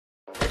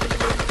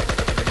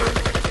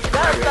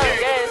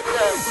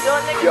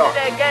Yeah.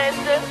 That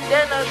gangster,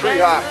 then a Tree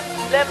gangster,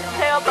 hot. let me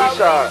tell about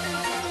Eastside.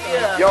 me.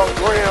 Yeah. Young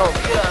Grimm.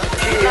 Yeah.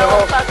 Kid You know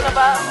what I'm hustle. talking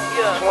about?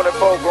 Yeah.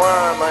 24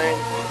 grind, man.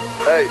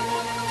 Hey.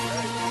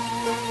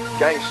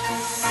 Gangsta.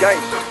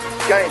 Gangsta.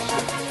 Gangsta.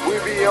 We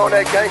be on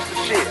that gangsta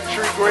shit.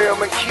 Tree Grimm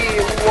and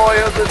Kid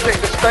warriors that take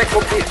the stank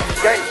of it.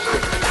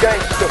 Gangsta.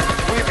 Gangsta.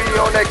 We be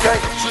on that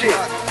gangsta shit.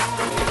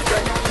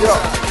 Yeah.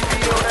 We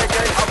be on that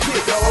gangsta I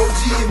put the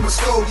OG in my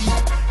Muscogee.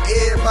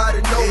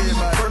 Everybody know me,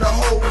 from the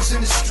hoes in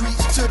the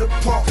streets to the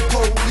punk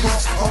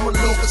police. I'm a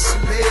local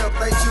celeb,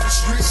 back to the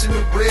streets in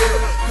the red.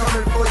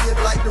 Coming for you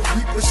like the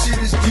Reaper, shit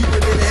is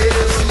deeper than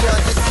hell. See, I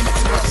just keep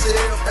to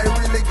myself, ain't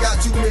really got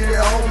too many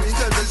homies.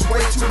 Cause there's way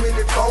too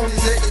many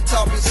phonies at the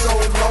top, it's so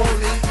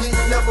lonely. You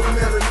ain't never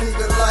met a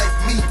nigga like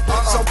me.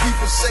 Some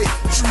people say,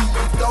 tree,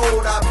 you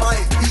thought I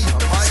might be.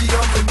 See,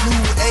 I'm the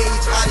new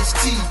age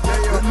Ice-T,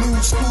 the new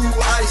school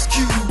Ice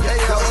Cube, the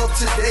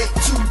up-to-date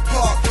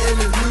Tupac and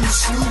the new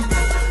Snoop.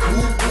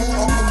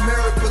 I'm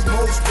America's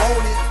most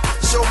wanted.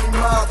 Show me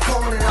my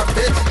opponent, I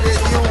bet you that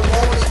you don't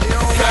want it.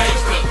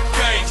 Gangsta,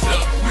 gangsta,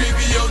 we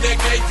be on that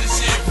gangsta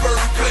shit.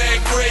 First class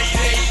grade,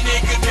 A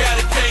nigga got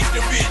a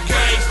gangsta bitch.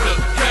 Gangsta,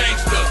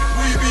 gangsta,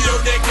 we be on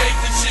that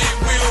gangsta shit.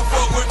 We don't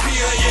fuck with P.I.,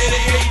 yeah,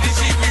 they hate the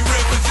shit we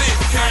represent.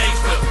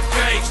 Gangsta,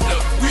 gangsta,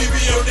 we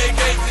be on that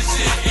gangsta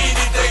shit.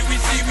 Anything we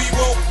see, we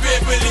won't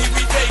bet, believe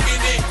we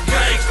taking it.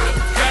 Gangsta,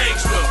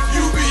 gangsta,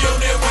 you be on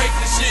that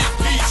gangsta shit.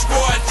 Geek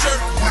Squad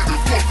church.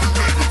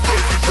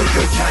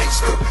 The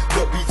gangster,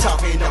 what we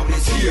talking on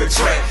this here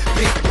track.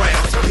 Big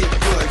rounds, big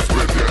guns,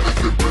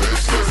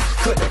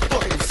 cut the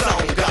fucking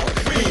song out.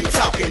 We ain't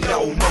talking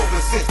no more,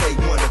 but since they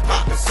wanna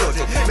pop the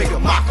subject, make a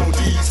mock on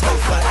these hoes.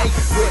 But hey,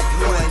 wait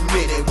 1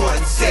 minute,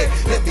 1 sec.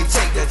 Let me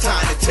take the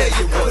time to tell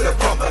you what a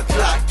bumper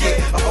clock get.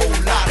 A whole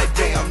lot of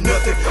damn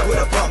nothing what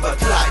a bumper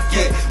clock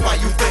get. Why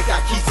you think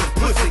I keep some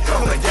pussy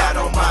coming down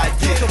on my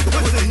dick? Them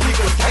pussy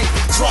niggas can't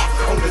drop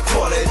on the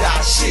toilet, I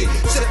shit.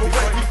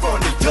 Separate me from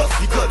the dust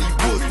because he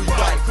woods, we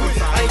right quick.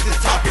 I ain't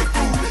just talking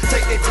food,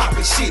 take that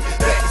talking shit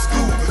back to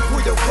school.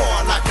 Put your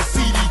car like a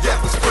CD that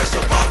was fresh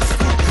up out of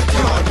school.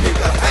 Young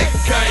nigga, hey.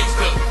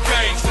 Gangsta,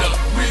 gangsta,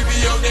 we be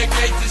on that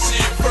gangsta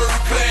shit. First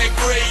class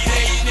grade,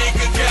 A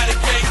nigga got a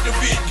gangsta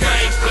bitch.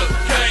 Gangsta,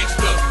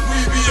 gangsta, we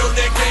be on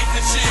that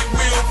gangsta shit.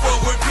 We don't fuck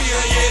with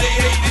P.I., yeah, they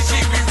hate the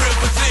shit we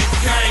represent.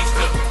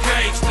 Gangsta,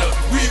 gangsta,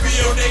 we be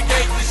on that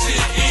gangsta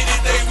shit.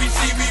 Anything we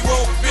see, we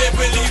won't bet,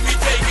 believe we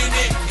taking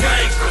it.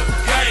 Gangsta,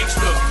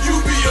 gangsta, you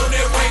be on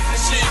that gangsta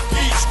shit.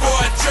 Geek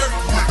Squad church.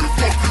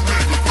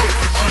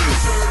 I'm a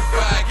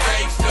certified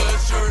gangsta,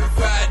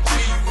 certified G.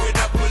 When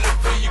I pull up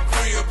to your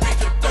crib,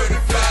 bitch, I'm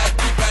 35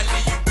 deep. I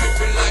leave you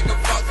dripping like a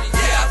faucet.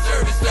 Yeah, I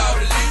service all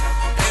the lead.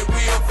 And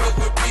we don't fuck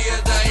with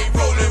peers. I ain't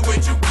rolling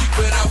with you, geek,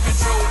 but I'm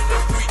controlling the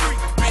street.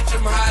 Bitch,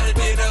 I'm hotter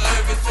than the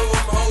oven, so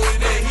I'm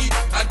holding that heat.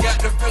 I got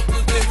the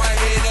pistols in my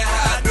head and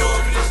how I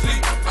normally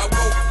sleep. I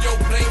woke your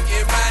plate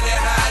in mine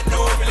and how I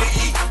normally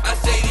eat. I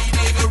say these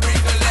niggas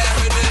ring a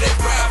laughing and they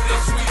probably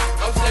sweet.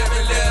 I'm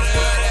 7 letter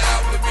of the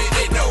alphabet,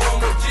 they know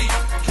I'm a G.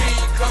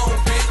 King Kong,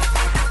 bitch,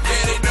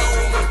 yeah, they know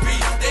I'm a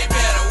beat. They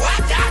better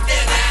watch out,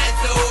 that eye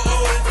so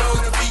old and on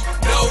the beat.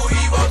 No,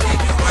 he won't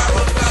teach you how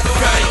to follow.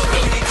 Gangsta,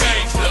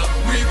 gangsta,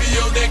 we be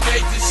on that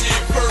gangsta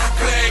shit. First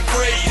class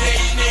grade, A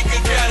nigga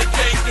got a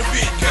gangsta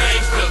bitch.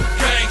 Gangsta,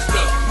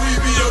 gangsta, we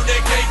be on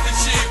that gangsta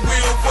shit. We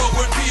don't fuck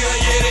with P.I.,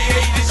 yeah, they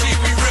hate the shit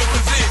we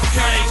represent.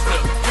 Gangsta,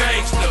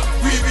 gangsta,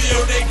 we be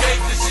on that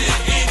gangsta shit.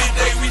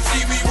 Anything we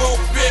see, we won't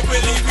bet,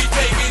 believe we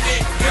taking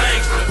it.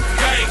 Gangsta,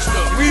 gangsta,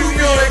 we be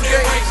on that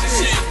gangsta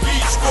shit.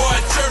 Geek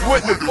Squad church.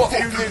 What the fuck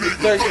you niggas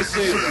think this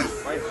is?